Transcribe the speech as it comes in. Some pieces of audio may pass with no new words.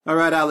All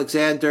right,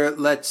 Alexander,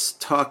 let's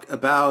talk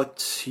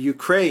about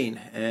Ukraine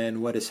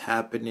and what is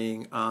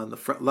happening on the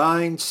front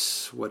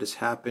lines, what is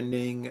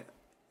happening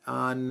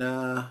on,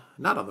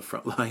 not on the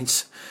front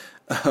lines.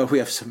 We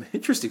have some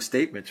interesting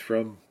statements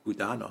from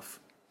Budanov.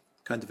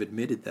 Kind of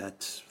admitted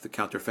that the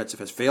counteroffensive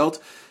has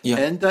failed, Yeah.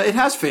 and it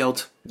has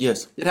failed.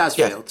 Yes. It has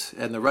Yeah. failed,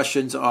 and the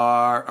Russians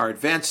are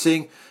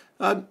advancing.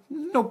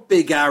 No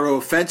big arrow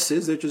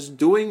offenses. They're just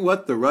doing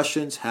what the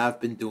Russians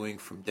have been doing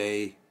from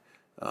day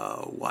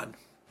one.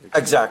 They're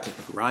just Exactly.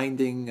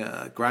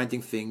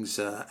 grinding things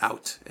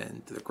out,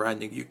 and they're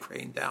grinding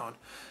Ukraine down.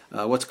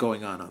 What's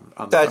going on the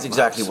That's front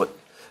exactly lines? what.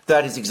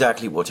 That is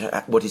exactly what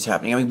is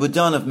happening. I mean,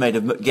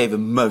 Budanov gave a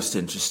most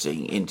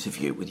interesting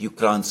interview with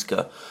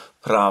Ukrainska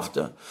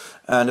Pravda,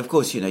 and of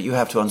course, you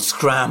have to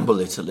unscramble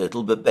it a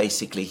little. But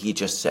basically, he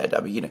just said, I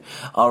mean,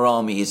 our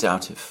army is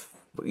out of,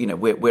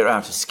 we're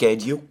out of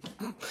schedule,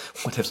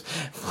 whatever,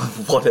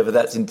 whatever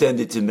that's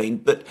intended to mean.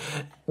 But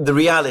the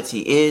reality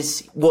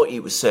is, what he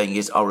was saying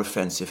is, our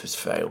offensive has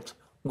failed.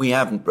 We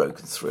haven't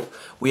broken through.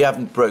 We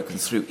haven't broken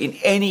through in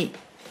any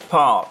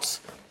part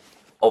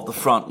of the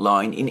front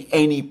line in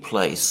any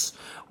place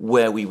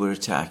where we were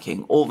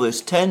attacking. All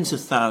those tens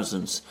of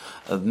thousands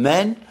of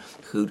men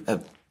who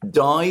have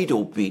died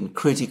or been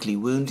critically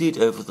wounded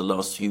over the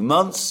last few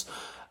months,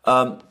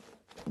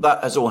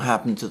 that has all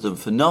happened to them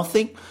for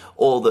nothing.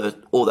 All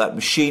that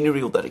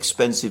machinery, all that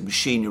expensive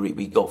machinery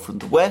we got from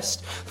the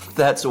West,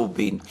 that's all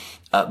been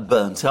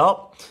burnt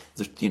up.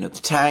 The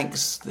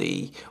tanks,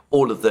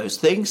 all of those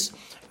things,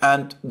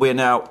 and we're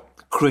now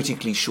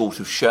critically short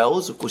of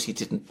shells. Of course, he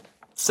didn't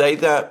say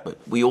that, but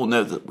we all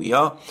know that we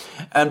are.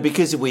 And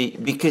because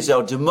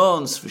our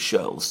demands for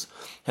shells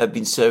have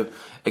been so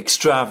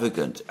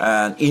extravagant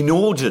and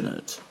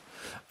inordinate,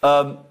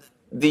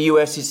 the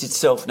US is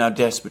itself now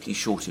desperately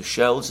short of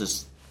shells,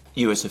 as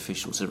US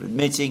officials are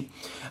admitting.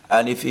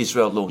 And if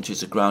Israel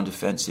launches a ground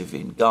offensive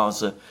in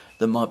Gaza,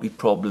 there might be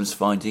problems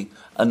finding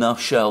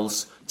enough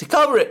shells to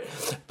cover it.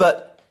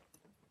 But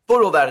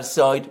put all that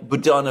aside,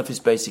 Budanov is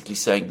basically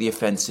saying the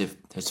offensive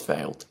has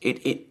failed.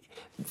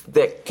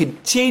 They're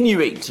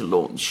continuing to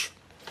launch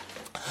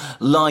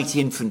light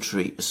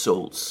infantry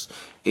assaults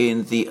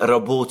in the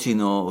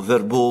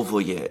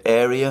Rabotino-Verbovoye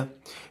area.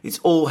 It's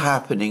all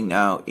happening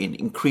now in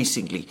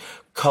increasingly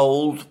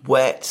cold,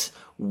 wet,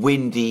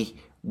 windy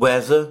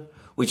weather,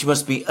 which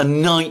must be a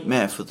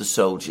nightmare for the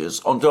soldiers,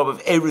 on top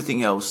of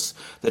everything else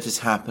that has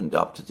happened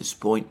up to this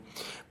point.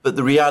 But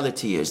the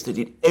reality is that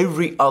in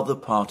every other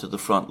part of the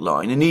front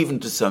line, and even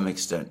to some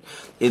extent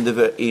in the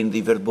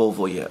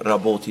Verbovoye,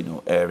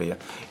 Rabotino area,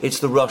 it's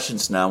the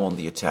Russians now on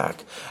the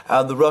attack.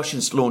 And the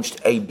Russians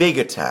launched a big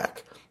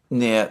attack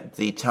near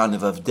the town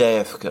of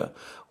Avdiivka,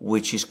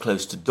 which is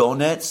close to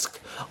Donetsk.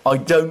 I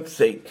don't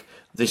think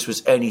this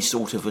was any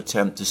sort of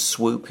attempt to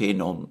swoop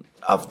in on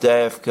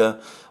Avdiivka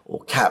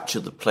or capture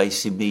the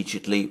place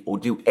immediately or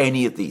do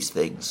any of these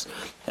things.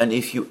 And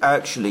if you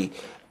actually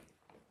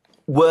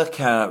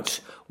work out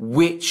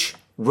which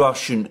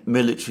Russian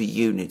military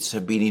units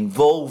have been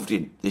involved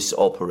in this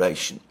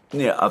operation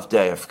near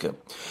Avdiivka,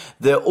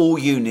 they're all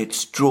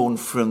units drawn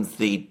from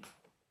the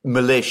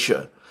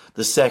militia,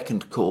 the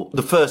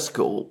first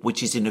corps,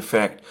 which is in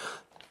effect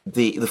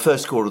the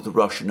first corps of the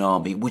Russian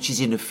army, which is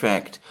in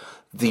effect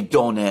the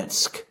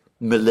Donetsk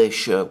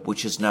militia,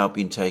 which has now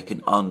been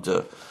taken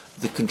under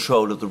the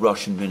control of the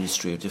Russian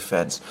Ministry of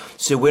Defense.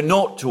 So we're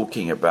not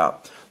talking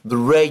about the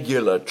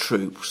regular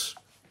troops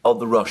of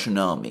the Russian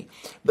army,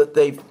 but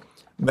they've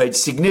made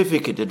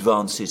significant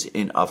advances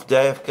in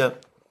Avdiivka.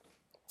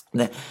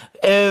 They're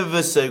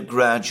ever so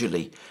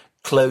gradually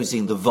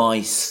closing the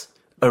vice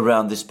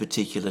around this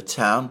particular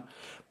town.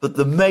 But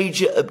the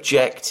major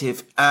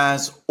objective,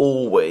 as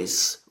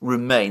always,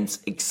 remains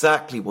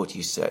exactly what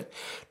you said: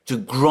 to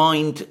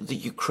grind the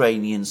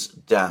Ukrainians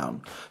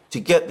down, to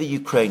get the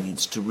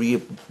Ukrainians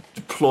to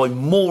deploy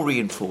more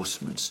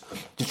reinforcements,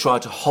 to try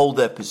to hold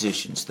their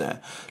positions there,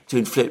 to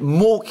inflict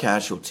more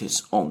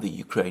casualties on the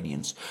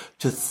Ukrainians,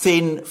 to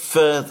thin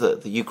further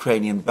the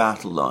Ukrainian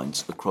battle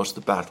lines across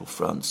the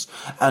battlefronts,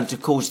 and to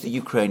cause the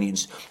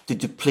Ukrainians to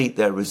deplete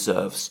their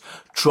reserves,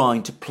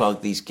 trying to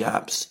plug these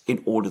gaps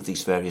in all of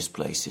these various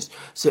places.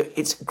 So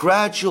it's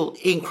gradual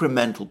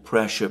incremental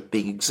pressure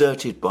being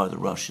exerted by the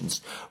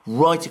Russians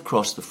right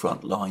across the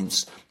front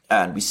lines.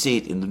 And we see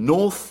it in the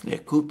north, near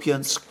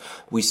Kupiansk.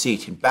 We see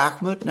it in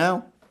Bakhmut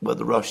now, where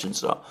the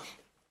Russians are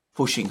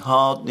pushing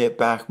hard near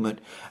Bakhmut.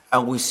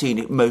 And we've seen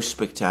it most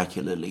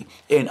spectacularly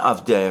in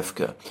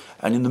Avdiivka.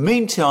 And in the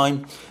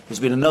meantime,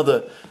 there's been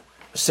another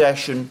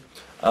session.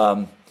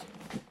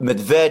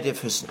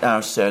 Medvedev has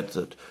now said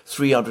that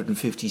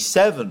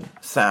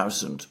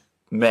 357,000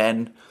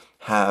 men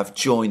have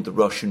joined the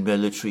Russian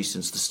military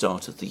since the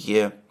start of the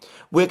year.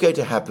 We're going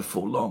to have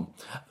before long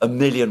 1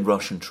 million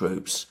Russian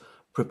troops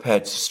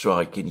prepared to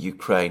strike in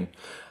Ukraine.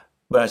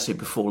 When I say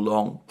before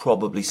long,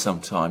 probably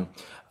sometime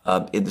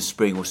in the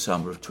spring or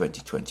summer of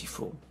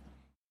 2024.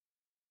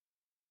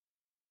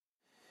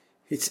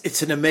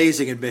 It's an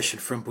amazing admission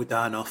from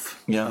Budanov.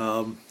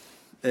 Yeah.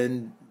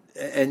 And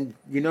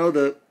you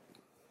know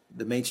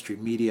the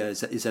mainstream media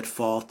is at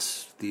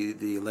fault. The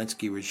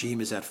Zelensky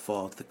regime is at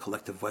fault. The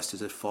collective West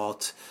is at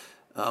fault.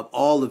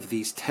 All of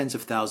these tens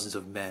of thousands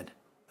of men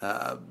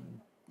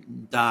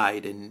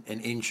died and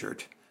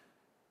injured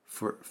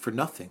for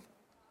nothing.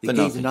 They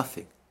gained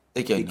nothing.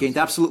 They gained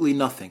absolutely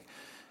nothing.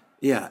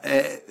 Yeah,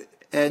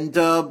 and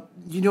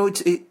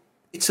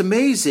it's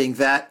amazing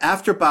that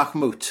after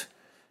Bakhmut,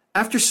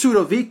 after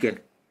Surovikin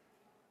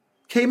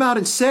came out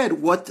and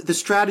said what the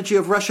strategy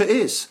of Russia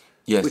is,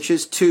 which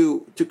is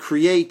to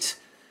create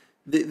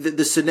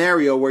the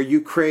scenario where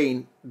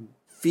Ukraine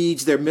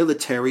feeds their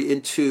military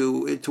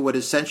into what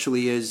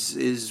essentially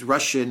is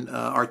Russian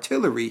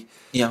artillery.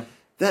 Yeah.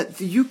 That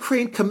the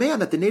Ukraine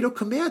command, that the NATO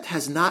command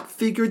has not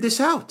figured this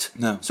out.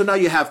 No. So now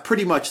you have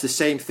pretty much the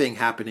same thing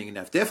happening in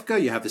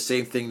Avdiivka. You have the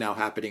same thing now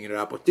happening in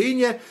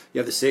Rapotinya. You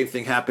have the same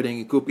thing happening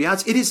in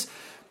Kupiansk.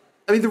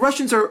 The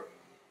Russians are,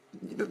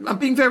 I'm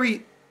being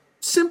very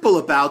simple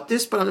about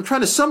this, but I'm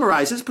trying to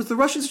summarize this, but the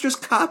Russians are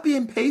just copy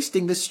and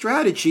pasting this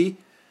strategy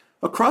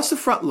across the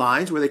front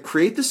lines where they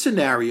create the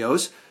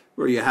scenarios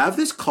where you have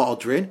this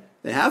cauldron,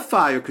 they have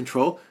fire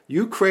control.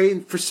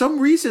 Ukraine, for some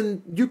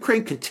reason,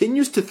 Ukraine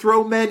continues to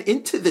throw men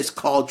into this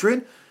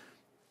cauldron,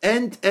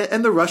 and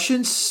the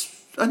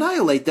Russians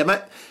annihilate them.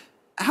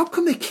 How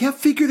come they can't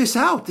figure this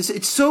out?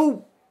 It's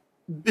so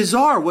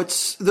bizarre.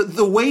 What's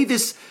the way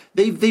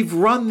they've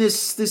run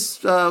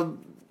this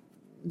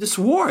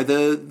war?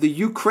 The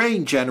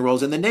Ukraine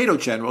generals and the NATO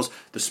generals,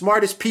 the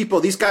smartest people.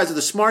 These guys are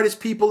the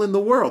smartest people in the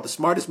world, the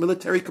smartest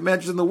military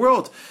commanders in the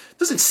world.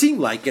 Doesn't seem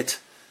like it.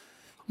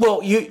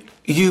 Well,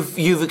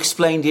 you've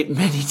explained it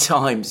many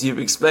times. You've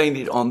explained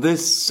it on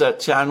this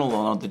channel,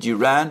 on the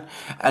Duran,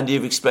 and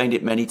you've explained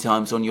it many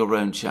times on your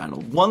own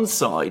channel. One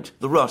side,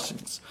 the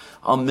Russians,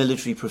 are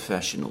military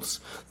professionals.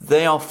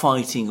 They are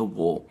fighting a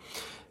war.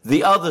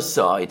 The other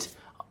side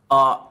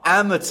are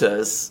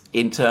amateurs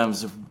in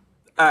terms of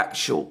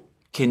actual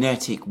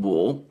kinetic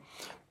war,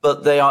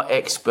 but they are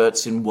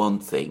experts in one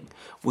thing,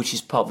 which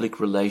is public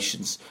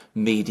relations,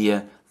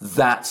 media,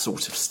 that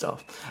sort of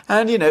stuff.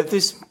 And,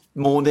 this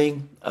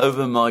morning,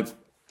 over my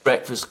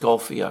breakfast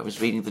coffee, I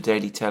was reading the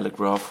Daily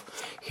Telegraph,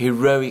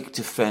 heroic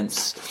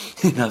defense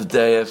in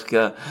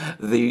Avdiivka.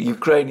 The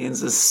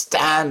Ukrainians are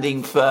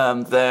standing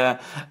firm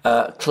there,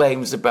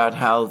 claims about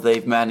how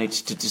they've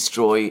managed to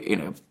destroy,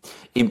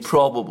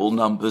 improbable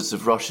numbers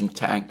of Russian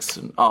tanks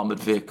and armored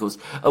vehicles,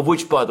 of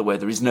which, by the way,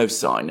 there is no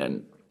sign.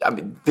 And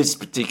this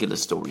particular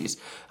story is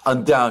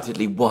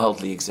undoubtedly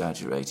wildly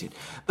exaggerated.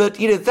 But,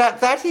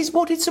 that is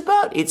what it's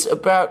about. It's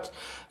about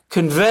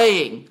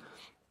conveying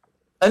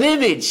an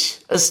image,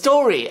 a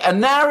story, a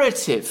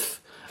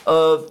narrative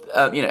of,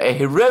 a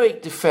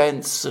heroic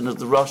defense and of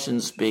the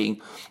Russians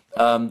being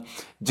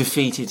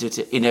defeated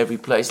in every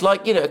place.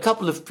 Like, a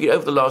couple of,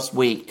 over the last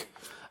week,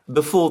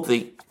 before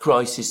the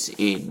crisis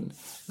in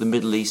the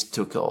Middle East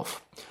took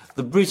off,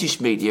 the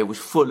British media was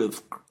full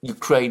of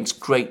Ukraine's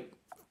great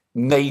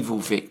naval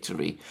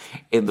victory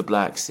in the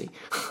Black Sea.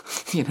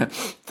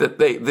 That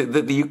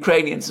the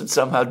Ukrainians had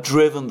somehow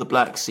driven the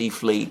Black Sea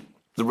fleet,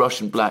 the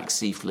Russian Black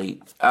Sea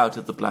fleet, out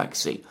of the Black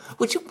Sea,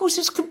 which of course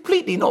is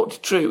completely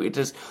not true. It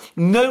has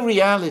no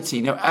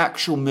reality, no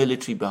actual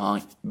military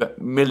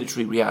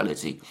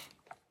reality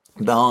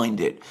behind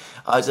it.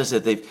 As I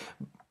said, they've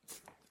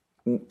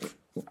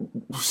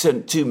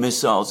sent 2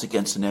 missiles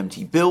against an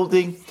empty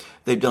building.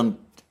 They've done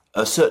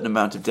a certain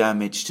amount of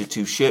damage to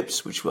 2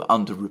 ships which were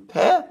under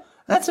repair.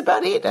 That's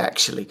about it,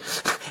 actually.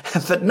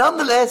 But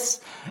nonetheless,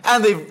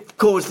 and they've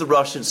caused the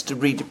Russians to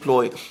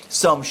redeploy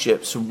some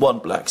ships from one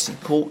Black Sea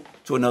port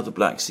to another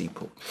Black Sea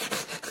port.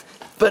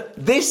 But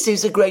this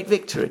is a great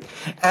victory.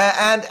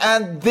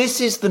 And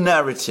this is the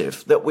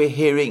narrative that we're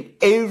hearing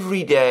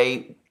every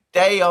day,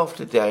 day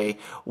after day,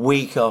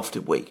 week after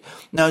week.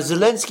 Now,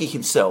 Zelensky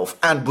himself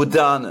and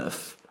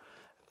Budanov,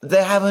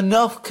 they have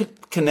enough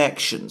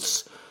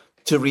connections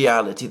to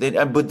reality.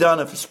 And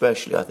Budanov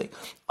especially, I think,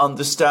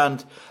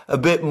 understand a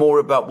bit more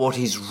about what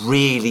is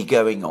really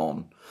going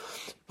on.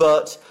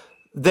 But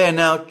they're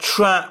now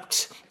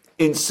trapped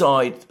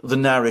inside the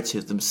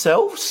narrative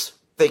themselves.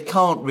 They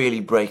can't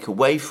really break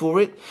away for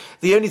it.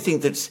 The only thing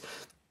that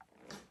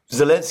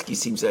Zelensky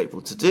seems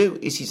able to do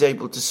is he's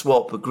able to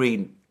swap a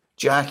green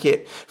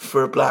jacket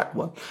for a black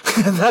one.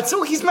 And that's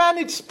all he's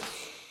managed.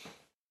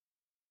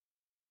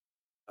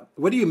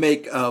 What do you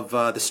make of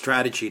the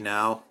strategy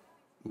now,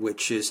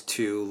 which is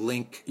to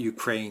link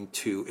Ukraine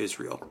to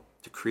Israel,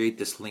 to create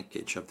this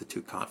linkage of the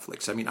two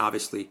conflicts? I mean,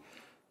 obviously,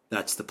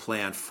 that's the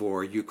plan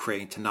for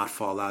Ukraine to not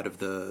fall out of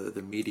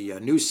the media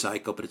news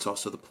cycle, but it's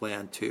also the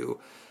plan to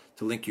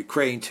link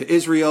Ukraine to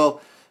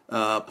Israel,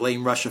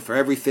 blame Russia for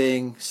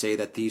everything, say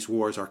that these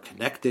wars are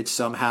connected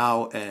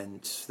somehow,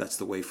 and that's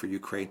the way for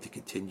Ukraine to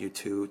continue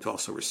to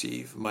also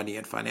receive money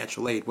and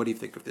financial aid. What do you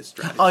think of this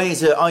strategy?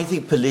 I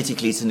think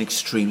politically it's an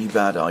extremely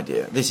bad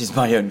idea. This is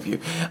my own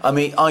view. I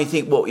mean, I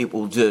think what it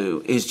will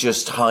do is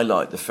just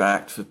highlight the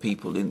fact for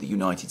people in the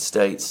United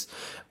States,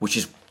 which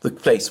is the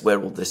place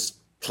where all this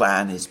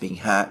plan is being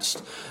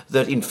hatched,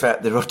 that in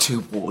fact there are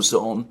two wars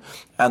on,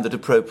 and that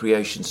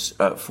appropriations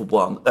for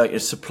one,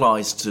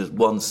 supplies to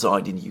one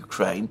side in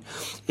Ukraine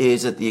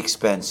is at the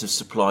expense of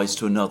supplies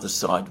to another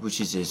side, which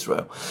is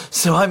Israel.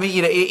 So, I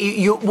mean,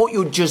 what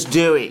you're just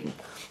doing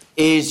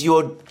is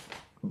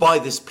by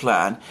this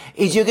plan,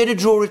 is you're going to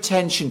draw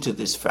attention to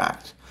this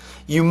fact.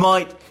 You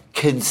might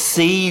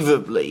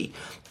conceivably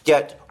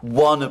get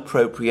one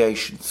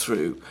appropriation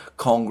through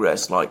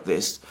Congress like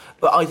this,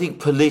 but I think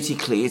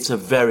politically it's a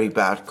very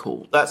bad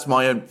call. That's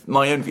my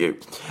own view.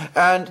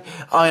 And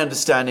I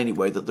understand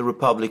anyway that the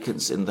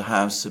Republicans in the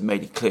House have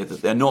made it clear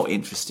that they're not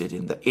interested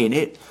in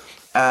it.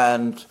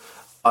 And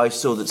I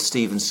saw that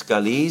Stephen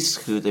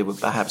Scalise, who they were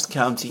perhaps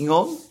counting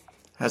on,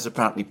 has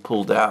apparently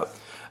pulled out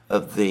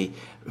of the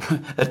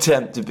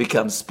attempt to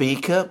become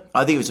Speaker.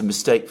 I think it was a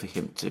mistake for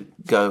him to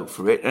go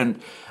for it.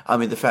 And I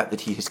mean, the fact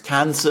that he has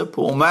cancer,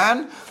 poor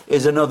man,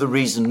 is another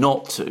reason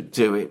not to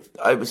do it.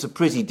 It was a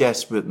pretty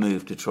desperate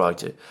move to try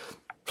to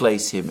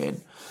place him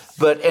in.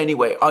 But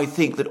anyway, I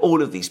think that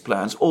all of these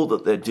plans, all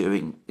that they're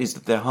doing is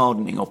that they're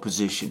hardening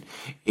opposition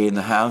in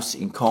the House,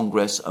 in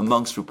Congress,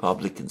 amongst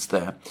Republicans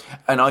there.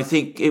 And I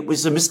think it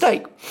was a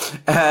mistake.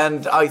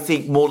 And I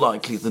think more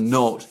likely than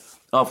not,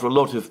 after a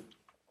lot of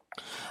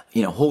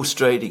horse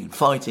trading and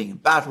fighting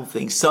and battle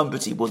things,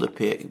 somebody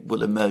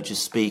will emerge as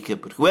Speaker.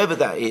 But whoever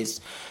that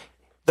is,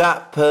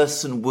 that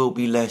person will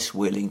be less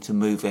willing to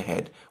move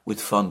ahead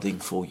with funding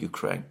for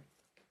Ukraine.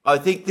 I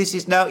think this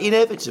is now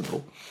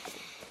inevitable.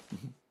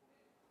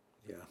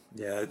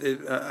 Yeah.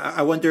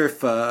 I wonder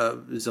if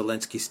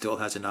Zelensky still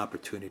has an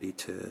opportunity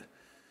to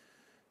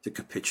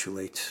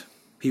capitulate.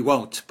 He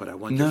won't, but I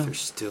wonder if there's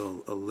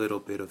still a little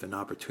bit of an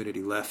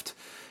opportunity left.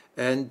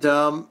 And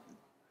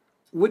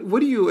what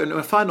do you? And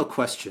a final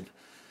question.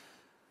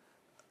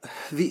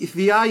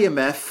 The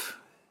IMF,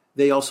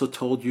 they also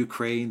told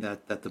Ukraine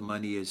that the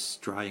money is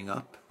drying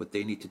up. What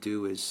they need to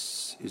do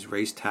is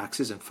raise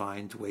taxes and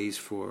find ways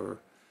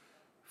for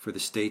the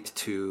state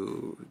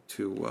to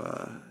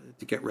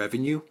get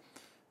revenue.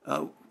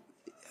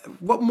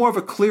 What more of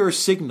a clearer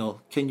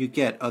signal can you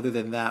get other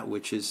than that,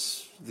 which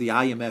is the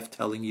IMF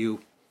telling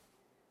you,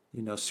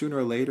 sooner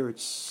or later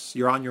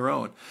you're on your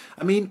own?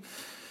 I mean,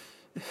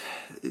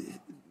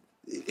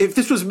 if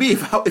this was me,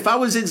 if I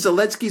was in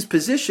Zelensky's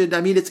position,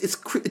 I mean, it's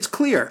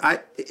clear.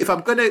 If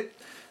I'm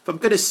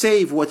gonna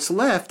save what's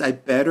left, I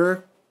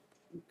better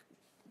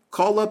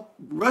call up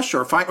Russia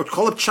or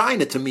call up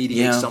China to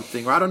mediate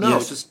something, or I don't know,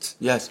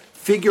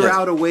 figure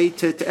out a way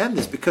to end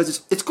this,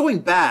 because it's going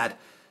bad.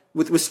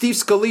 With Steve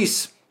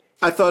Scalise,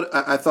 I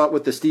thought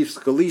with the Steve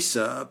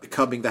Scalise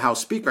becoming the House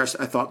Speaker,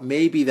 I thought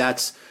maybe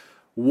that's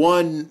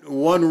one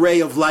ray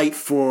of light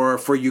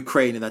for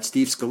Ukraine, and that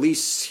Steve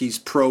Scalise, he's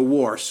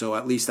pro-war, so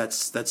at least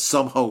that's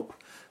some hope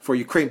for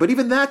Ukraine. But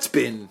even that's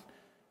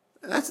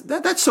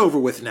over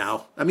with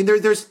now. I mean,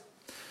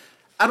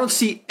 I don't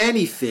see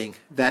anything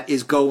that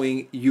is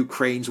going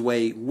Ukraine's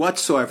way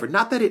whatsoever.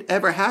 Not that it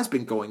ever has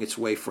been going its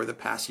way for the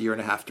past year and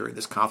a half during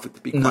this conflict.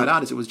 To be quite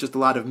honest, it was just a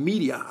lot of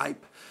media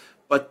hype.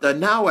 But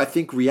now I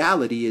think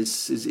reality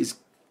is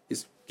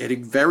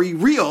getting very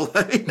real.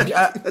 I mean,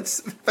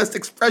 that's the best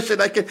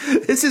expression I can.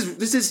 This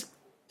is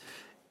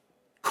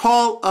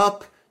call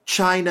up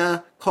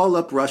China, call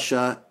up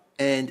Russia,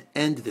 and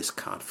end this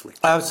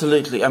conflict.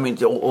 Absolutely. I mean,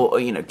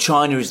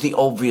 China is the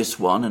obvious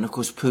one, and of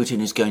course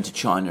Putin is going to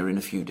China in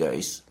a few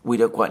days. We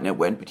don't quite know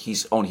when, but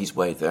he's on his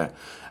way there.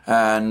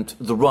 And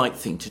the right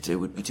thing to do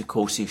would be to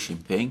call Xi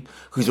Jinping,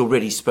 who's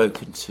already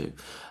spoken to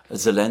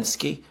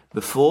Zelensky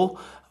before,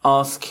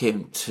 ask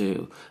him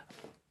to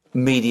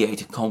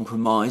mediate a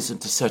compromise and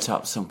to set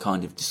up some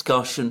kind of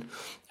discussion.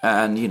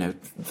 And,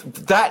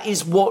 that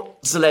is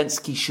what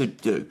Zelensky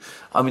should do.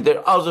 I mean, there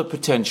are other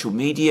potential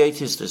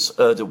mediators. There's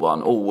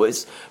Erdogan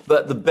always,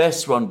 but the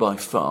best one by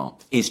far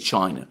is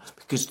China,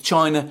 because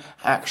China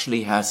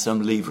actually has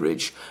some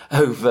leverage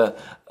over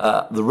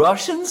the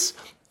Russians,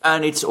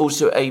 and it's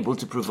also able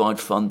to provide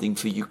funding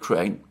for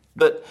Ukraine.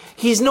 But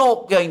he's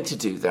not going to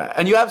do that.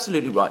 And you're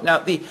absolutely right. Now,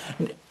 the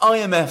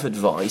IMF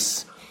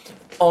advice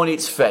on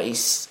its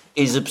face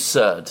is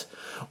absurd.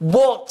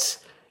 What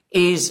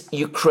is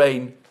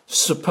Ukraine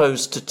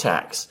supposed to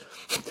tax?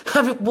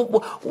 I mean,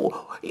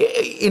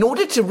 in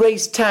order to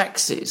raise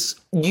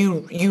taxes,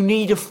 you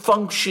need a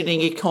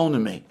functioning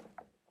economy.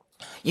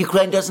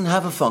 Ukraine doesn't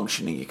have a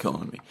functioning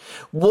economy.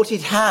 What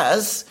it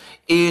has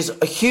is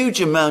a huge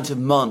amount of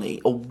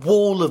money, a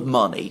wall of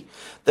money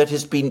that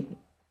has been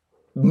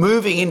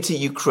moving into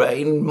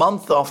Ukraine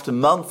month after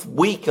month,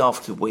 week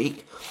after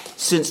week,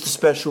 since the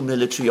special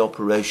military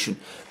operation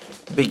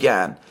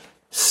began.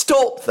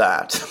 Stop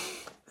that.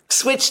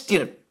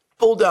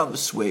 Pull down the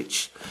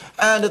switch.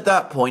 And at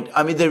that point,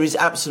 I mean, there is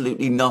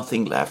absolutely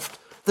nothing left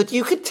that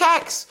you could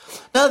tax.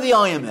 Now, the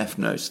IMF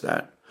knows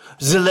that.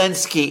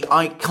 Zelensky,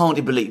 I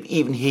can't believe,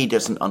 even he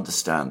doesn't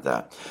understand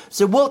that.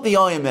 So what the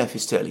IMF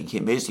is telling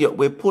him is,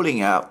 we're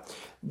pulling out,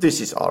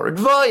 this is our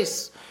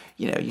advice.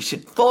 You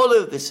should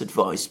follow this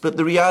advice. But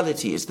the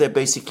reality is they're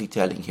basically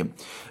telling him,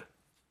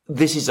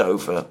 this is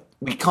over.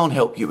 we can't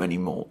help you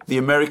anymore. The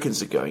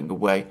Americans are going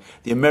away.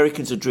 The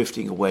Americans are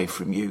drifting away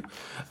from you.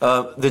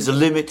 There's a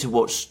limit to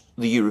what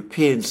the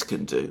Europeans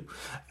can do.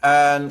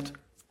 And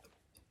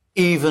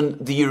even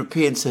the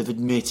Europeans have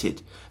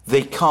admitted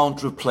they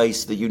can't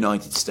replace the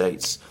United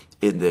States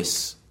in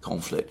this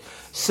conflict.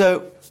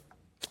 So,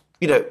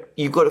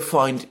 you've got to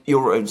find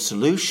your own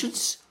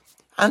solutions.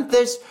 And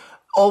there's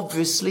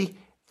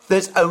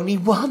only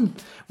one,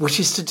 which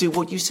is to do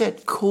what you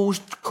said, call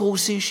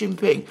Xi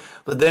Jinping.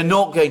 But they're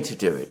not going to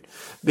do it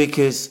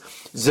because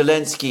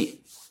Zelensky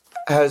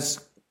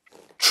has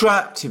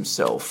trapped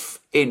himself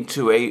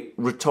into a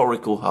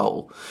rhetorical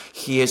hole.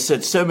 He has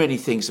said so many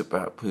things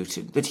about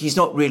Putin that he's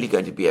not really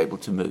going to be able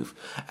to move.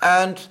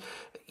 And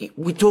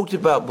we talked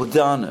about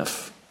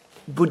Budanov.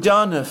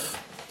 Budanov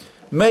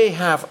may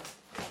have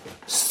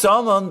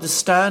some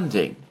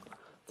understanding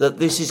that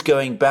this is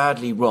going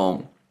badly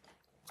wrong,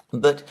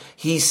 but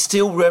he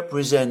still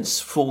represents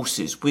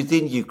forces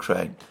within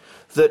Ukraine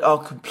that are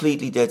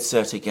completely dead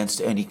set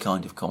against any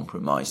kind of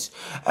compromise.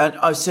 And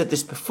I've said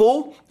this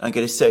before, I'm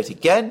going to say it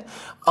again.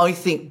 I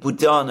think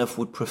Budanov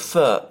would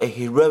prefer a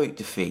heroic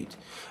defeat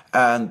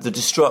and the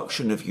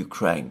destruction of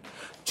Ukraine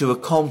to a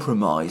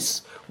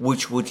compromise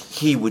which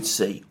he would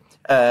see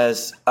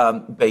as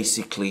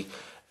basically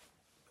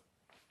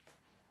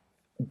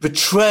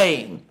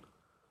betraying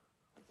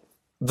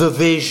the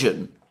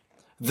vision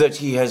that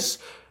he has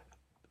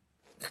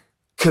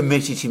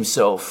committed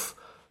himself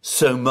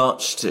so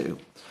much to,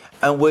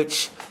 and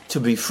which, to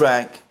be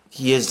frank,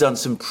 he has done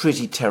some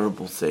pretty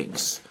terrible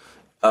things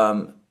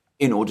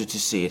in order to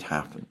see it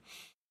happen.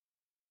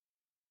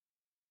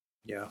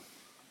 Yeah,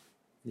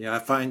 I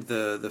find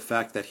the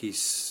fact that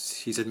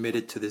he's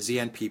admitted to the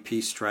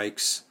ZNPP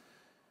strikes,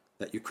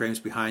 that Ukraine's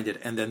behind it,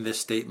 and then this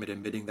statement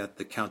admitting that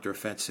the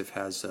counteroffensive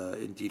has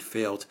indeed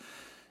failed.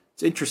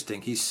 It's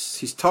interesting.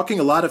 He's talking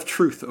a lot of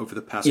truth over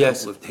the past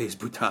couple of days,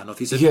 Budanov.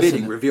 He's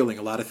admitting, revealing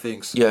a lot of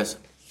things. Yes.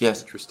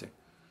 Interesting.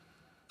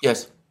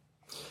 Yes.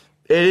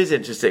 It is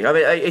interesting. I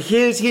mean,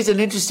 he's an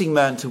interesting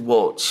man to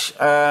watch.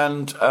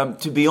 And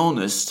to be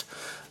honest,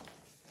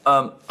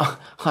 I'm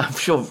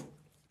sure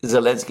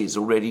Zelensky has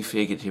already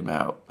figured him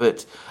out.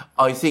 But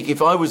I think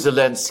if I was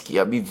Zelensky,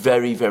 I'd be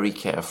very, very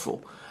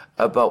careful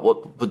about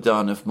what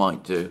Budanov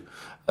might do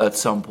at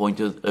some point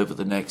over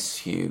the next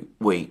few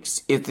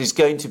weeks. If there's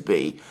going to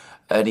be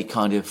any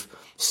kind of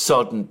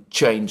sudden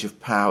change of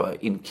power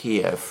in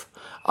Kiev,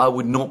 I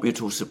would not be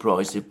at all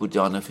surprised if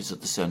Budanov is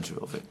at the centre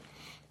of it.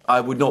 I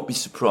would not be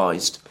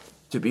surprised,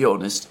 to be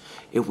honest,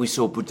 if we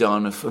saw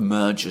Budanov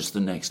emerge as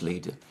the next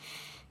leader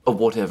of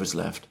whatever's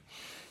left.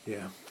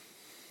 Yeah,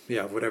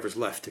 whatever's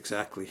left,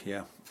 exactly,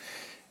 yeah.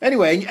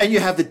 Anyway, and you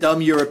have the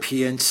dumb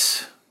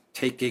Europeans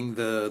taking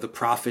the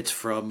profits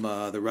from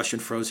the Russian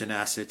frozen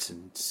assets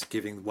and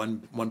giving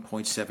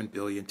 1.7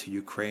 billion to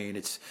Ukraine.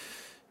 It's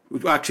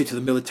actually to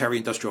the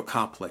military-industrial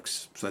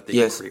complex so that they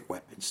can create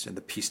weapons, and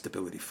the Peace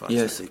Stability Fund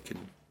so they can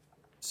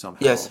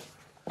somehow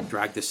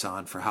drag this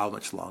on for how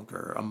much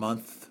longer? A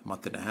month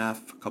and a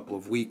half, a couple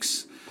of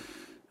weeks.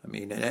 I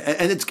mean,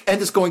 and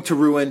it's going to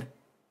ruin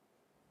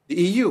the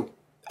EU.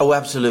 Oh,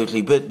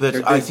 absolutely. But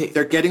I think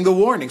they're getting the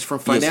warnings from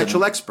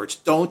financial experts.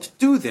 Don't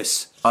do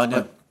this. I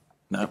know.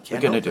 No,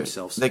 they're going to do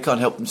it. They can't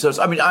help themselves.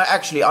 I mean,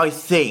 I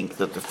think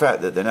that the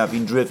fact that they're now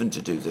being driven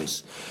to do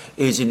this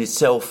is in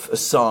itself a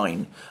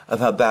sign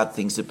of how bad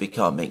things are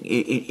becoming.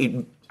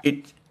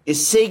 It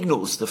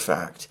signals the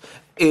fact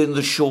in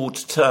the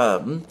short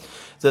term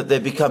that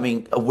they're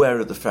becoming aware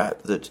of the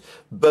fact that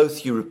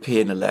both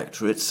European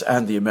electorates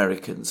and the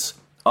Americans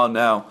are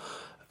now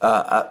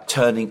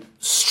turning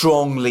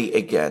strongly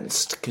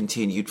against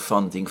continued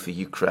funding for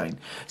Ukraine.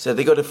 So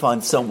they've got to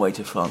find some way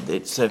to fund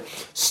it. So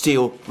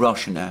steal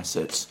Russian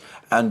assets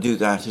and do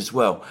that as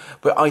well.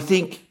 But I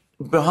think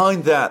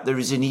behind that there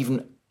is an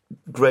even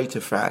greater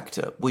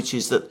factor, which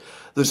is that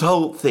this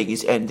whole thing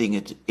is ending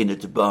in a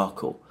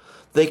debacle.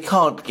 They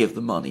can't give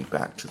the money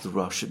back to the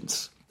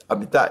Russians. I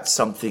mean, that's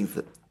something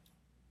that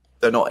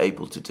they're not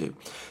able to do.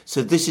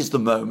 So this is the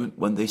moment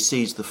when they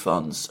seize the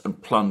funds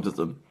and plunder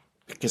them,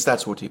 because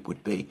that's what it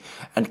would be,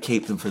 and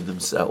keep them for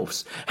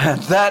themselves. And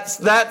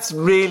that's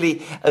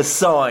really a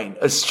sign,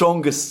 a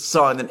stronger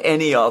sign than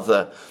any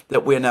other,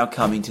 that we're now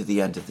coming to the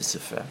end of this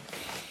affair.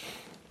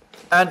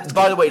 And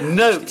by the way,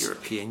 note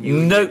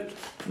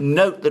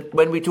that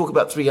when we talk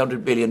about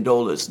 $300 billion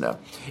now,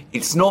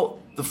 it's not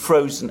the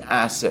frozen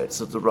assets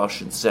of the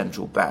Russian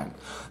central bank.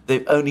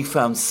 They've only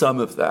found some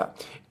of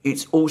that.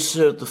 It's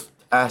also the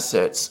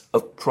assets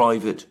of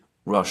private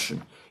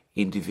Russian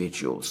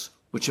individuals,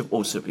 which have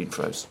also been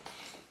frozen.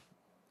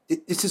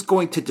 This is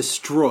going to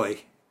destroy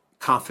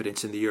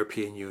confidence in the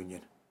European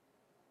Union.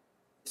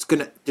 It's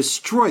going to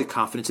destroy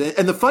confidence.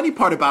 And the funny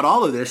part about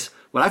all of this,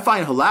 what I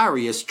find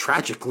hilarious,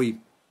 tragically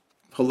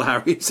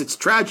hilarious, it's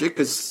tragic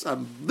because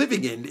I'm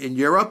living in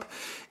Europe,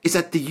 is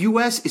that the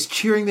U.S. is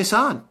cheering this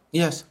on.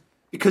 Yes.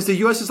 Because the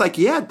U.S. is like,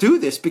 yeah, do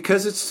this,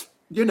 because it's,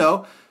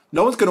 no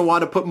one's going to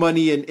want to put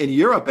money in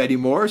Europe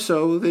anymore,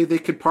 so they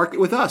could park it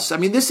with us. I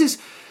mean, this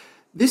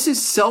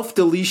is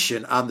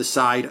self-deletion on the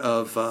side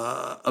of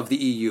the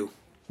EU.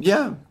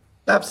 Yeah.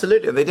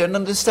 Absolutely. They don't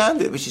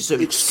understand it, which is so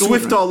It's extraordinary.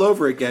 Swift all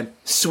over again.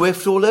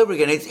 Swift all over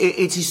again. It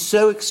is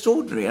so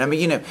extraordinary. I mean,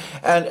 you know,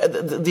 and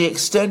the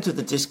extent of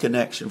the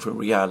disconnection from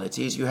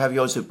reality is you have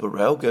Josep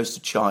Borrell goes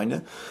to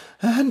China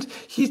and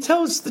he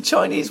tells the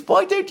Chinese,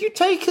 why don't you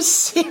take us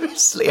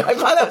seriously? I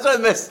find that one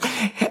of the most,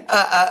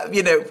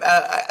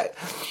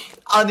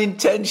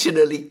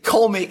 unintentionally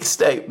comic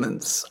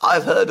statements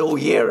I've heard all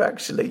year,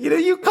 actually. You know,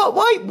 you can't,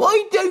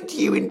 why don't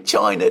you in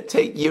China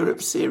take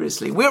Europe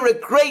seriously? We're a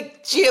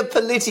great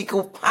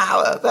geopolitical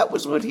power. That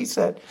was what he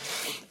said.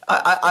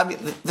 I mean,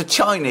 the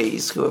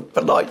Chinese, who are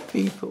polite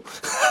people,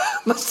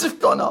 must have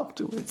gone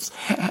afterwards,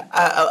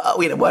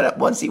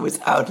 once he was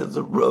out of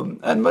the room,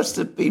 and must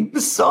have been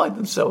beside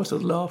themselves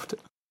with laughter.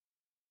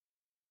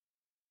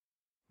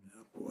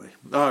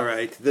 All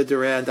right,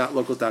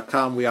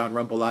 theduran.local.com. We are on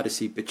Rumble,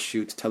 Odyssey,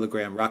 BitChute,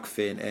 Telegram,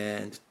 Rockfin,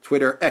 and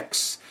Twitter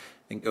X.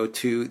 And go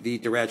to the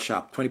Duran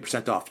shop,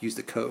 20% off. Use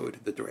the code,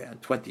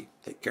 theduran20.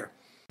 Take care.